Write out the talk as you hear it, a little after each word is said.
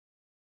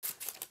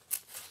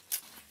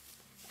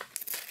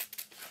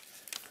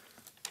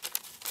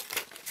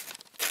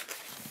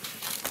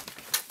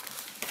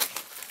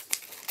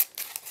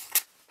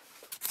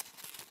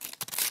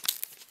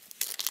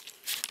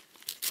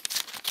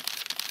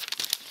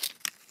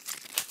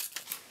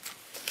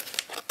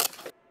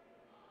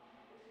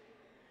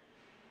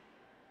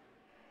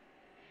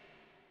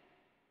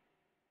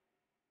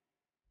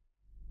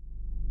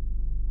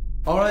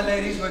All right,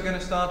 ladies, we're going to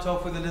start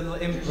off with a little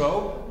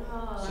impro.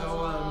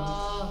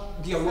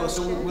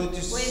 So we'll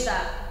just... What is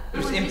that?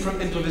 It's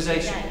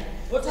improvisation.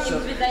 What's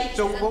improvisation?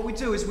 So what we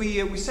do is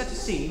we set a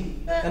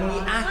scene, and we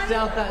act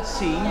out that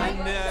scene.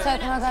 So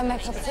can I go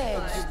make a cup of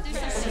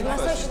tea? My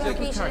social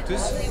Different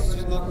characters.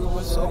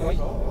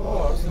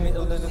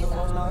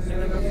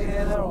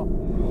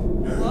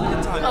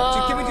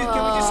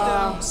 Can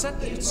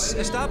we just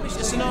establish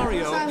a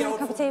scenario? Can I make a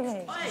cup of tea,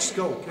 please? Just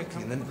go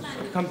quickly, and then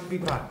come be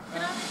back.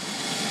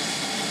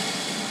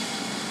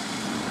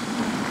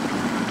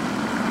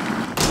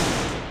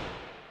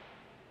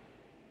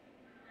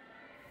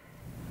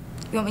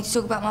 You want me to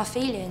talk about my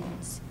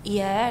feelings?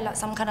 Yeah, like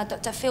some kind of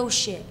Dr. Phil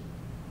shit.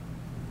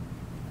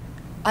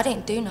 I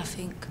didn't do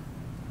nothing.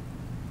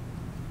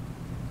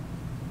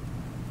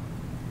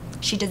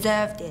 She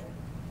deserved it.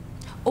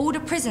 All the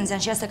prisons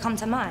and she has to come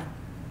to mine.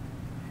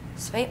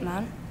 Sweet,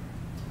 man.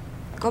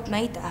 God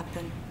made that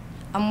happen.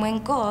 And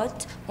when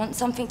God wants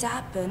something to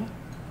happen,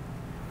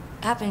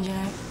 it happens, you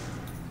know.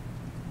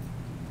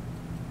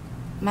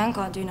 Man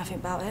can't do nothing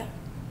about it.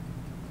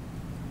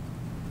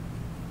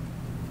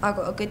 I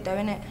got a good though,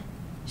 innit?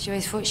 She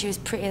always thought she was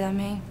prettier than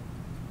me.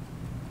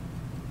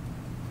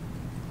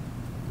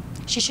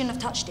 She shouldn't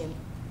have touched him.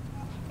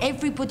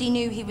 Everybody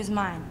knew he was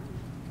mine.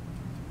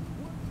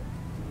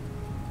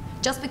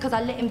 Just because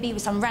I let him be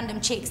with some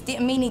random chicks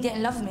didn't mean he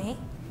didn't love me.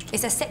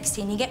 It's a sex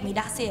thing, you get me?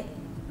 That's it.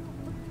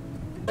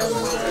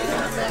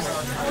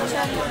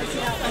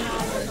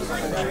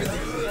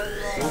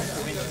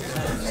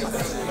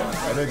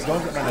 Hello, go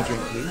and get man a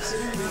drink, please.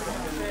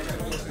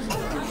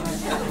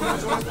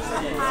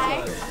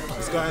 Hi.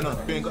 What's going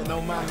on? You ain't got no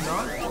man, no?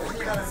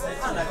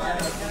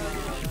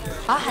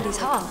 I had his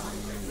heart.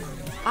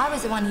 I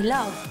was the one he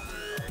loved.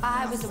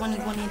 I was the one he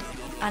wanted,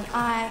 and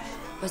I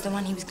was the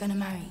one he was gonna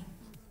marry.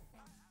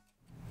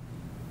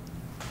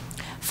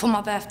 For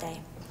my birthday,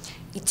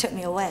 he took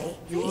me away.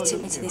 He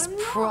took me to this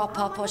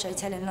proper posh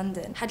hotel in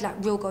London. Had like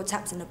real gold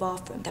taps in the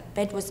bathroom. The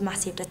bed was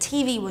massive. The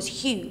TV was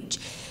huge.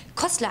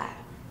 Cost like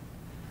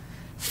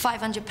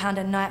 £500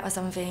 a night or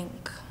something.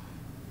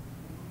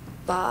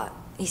 But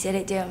he said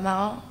it didn't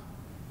matter.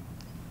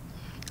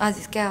 I was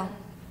this girl.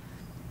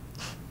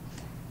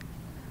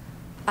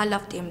 I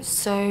loved him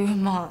so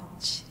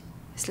much.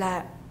 It's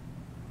like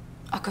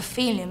I could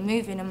feel him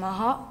moving in my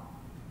heart.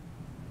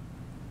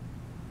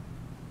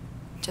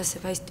 Just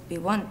supposed to be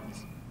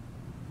once.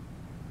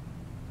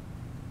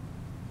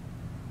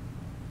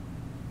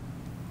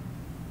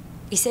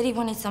 He said he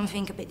wanted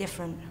something a bit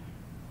different.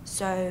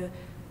 So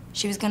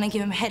she was gonna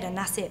give him head and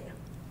that's it.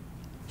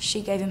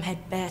 She gave him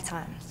head bare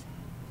times.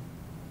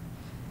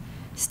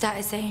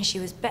 Started saying she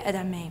was better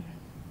than me.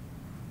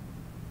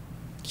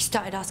 He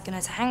started asking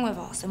her to hang with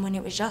us, and when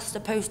it was just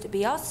supposed to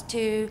be us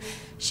two,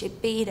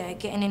 she'd be there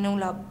getting in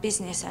all our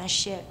business and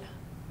shit.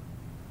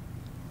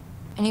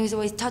 And he was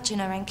always touching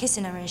her and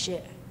kissing her and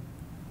shit.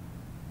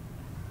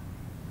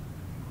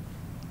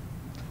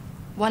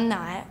 One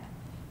night,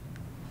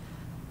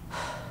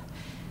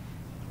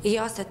 he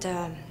asked her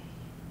to...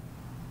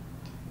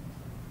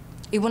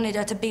 He wanted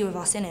her to be with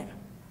us, innit?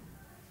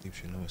 You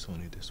should know it's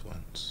only this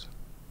once.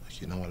 Like,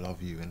 you know I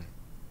love you, innit?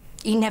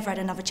 He never had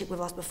another chick with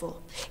us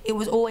before. It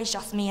was always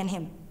just me and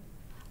him.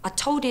 I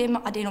told him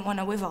I didn't want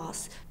her with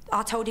us.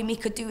 I told him he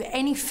could do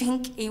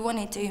anything he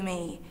wanted to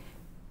me.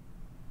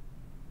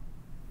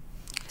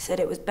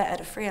 Said it was better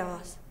the three of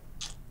us.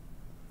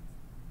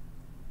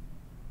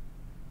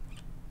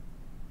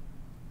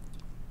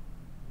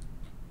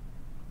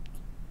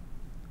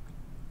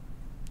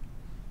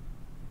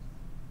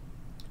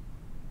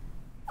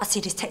 I see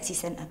this text he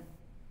sent her.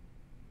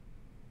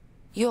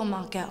 You're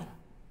my girl.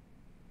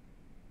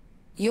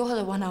 You're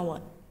the one I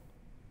want.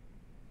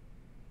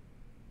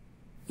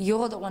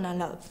 You're the one I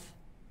love.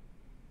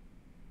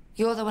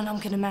 You're the one I'm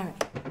gonna marry.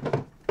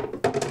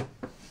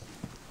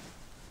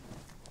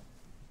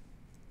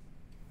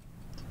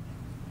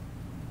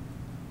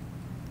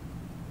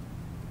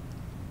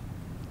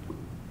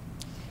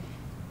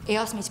 He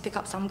asked me to pick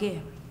up some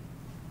gear.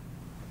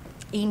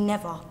 He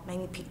never made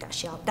me pick that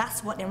shit up.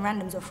 That's what them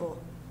randoms are for.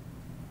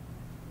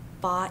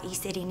 But he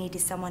said he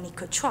needed someone he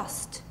could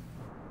trust.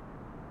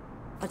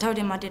 I told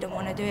him I didn't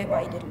want to do it,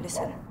 but he didn't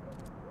listen.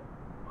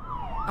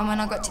 And when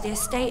I got to the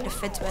estate, the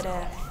feds were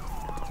there.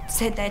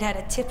 Said they'd had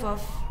a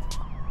tip-off.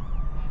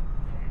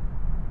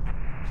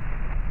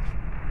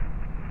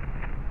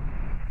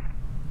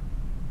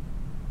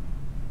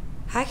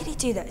 How could he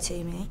do that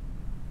to me?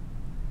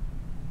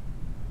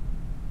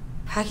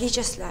 How could he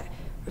just, like,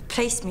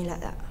 replace me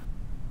like that?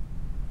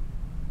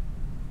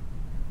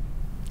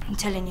 I'm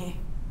telling you,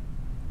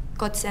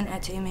 God sent her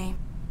to me.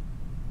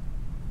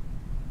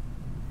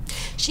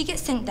 She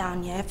gets sent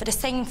down, yeah, for the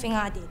same thing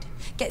I did.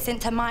 Gets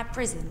sent to my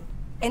prison.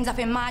 Ends up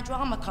in my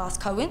drama class.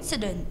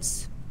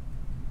 Coincidence?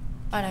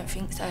 I don't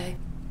think so.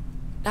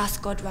 That's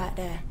God right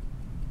there.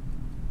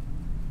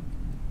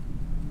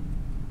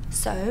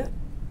 So,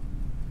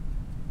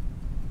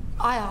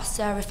 I asked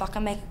her if I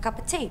can make a cup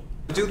of tea.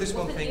 Do this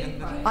one thing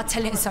and then... I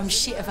tell him some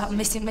shit about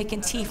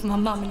making tea for my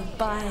mum and he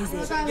buys it.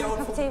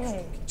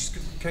 Just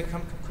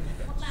come quickly.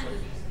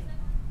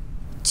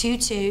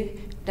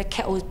 2-2, the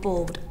kettle's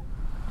boiled.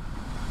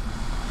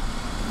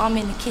 I'm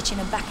in the kitchen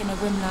and back in the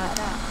room like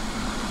that.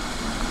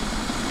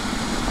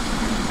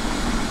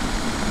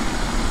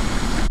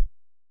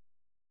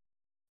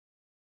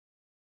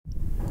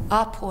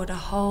 I poured a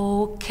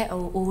whole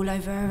kettle all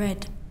over her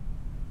head.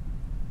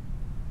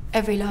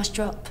 Every last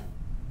drop.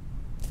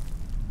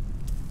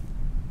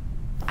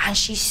 And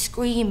she's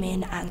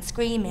screaming and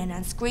screaming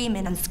and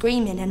screaming and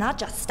screaming, and I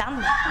just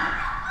stand there,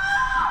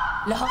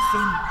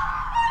 laughing.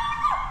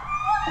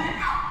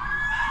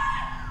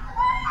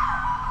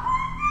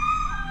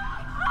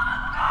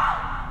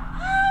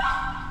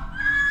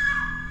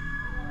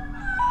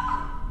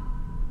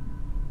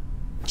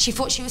 She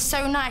thought she was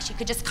so nice she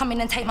could just come in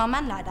and take my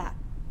man like that.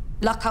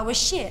 Like I was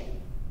shit.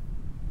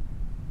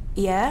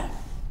 Yeah?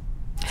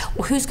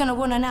 Well, who's gonna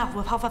want her now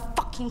with half her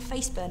fucking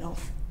face burnt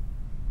off?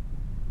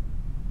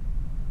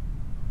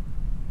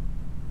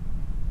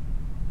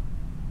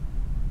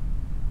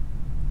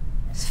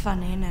 It's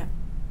funny, isn't it?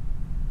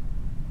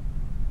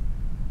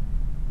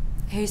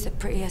 Who's the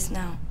prettiest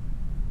now?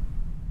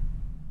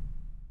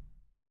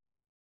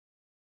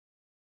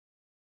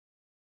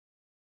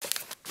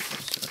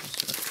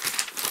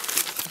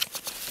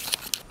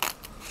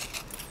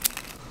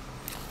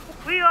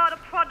 We are the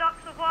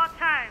products of our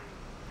time.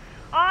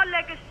 Our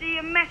legacy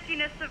and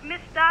messiness of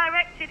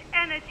misdirected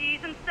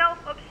energies and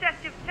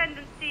self-obsessive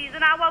tendencies,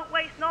 and I won't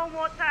waste no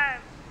more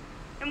time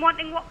in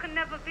wanting what can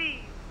never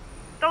be.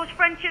 Those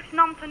friendships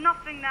numb to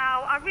nothing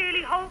now. I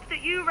really hope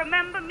that you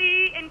remember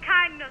me in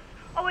kindness,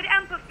 or with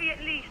empathy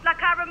at least,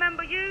 like I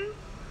remember you.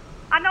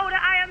 I know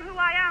that I am who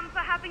I am for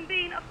having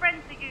been a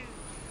friend to you.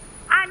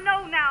 I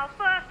know now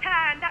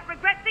firsthand that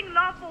regretting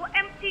love will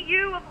empty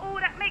you of all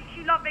that makes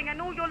you loving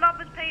and all your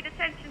lovers paid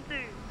attention to.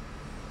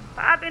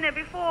 But I've been here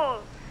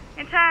before,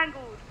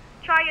 entangled,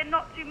 trying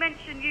not to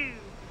mention you,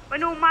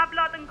 when all my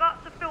blood and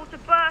guts are filled to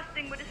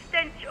bursting with the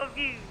stench of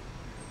you.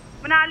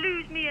 When I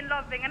lose me in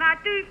loving and I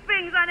do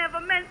things I never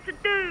meant to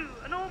do,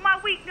 and all my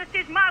weakness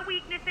is my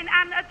weakness in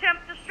an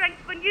attempt to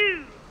strengthen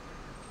you.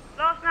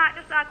 Last night,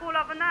 just like all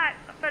other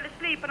nights, I fell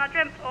asleep and I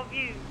dreamt of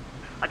you.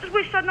 I just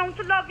wish I'd known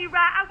to love you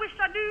right. I wish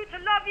I knew to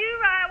love you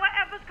right.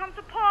 Whatever's come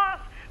to pass,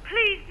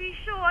 please be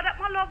sure that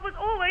my love was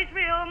always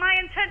real, my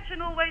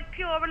intention always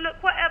pure. And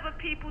look, whatever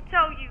people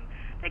tell you,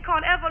 they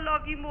can't ever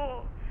love you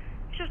more.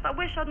 It's just I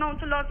wish I'd known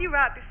to love you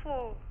right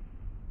before.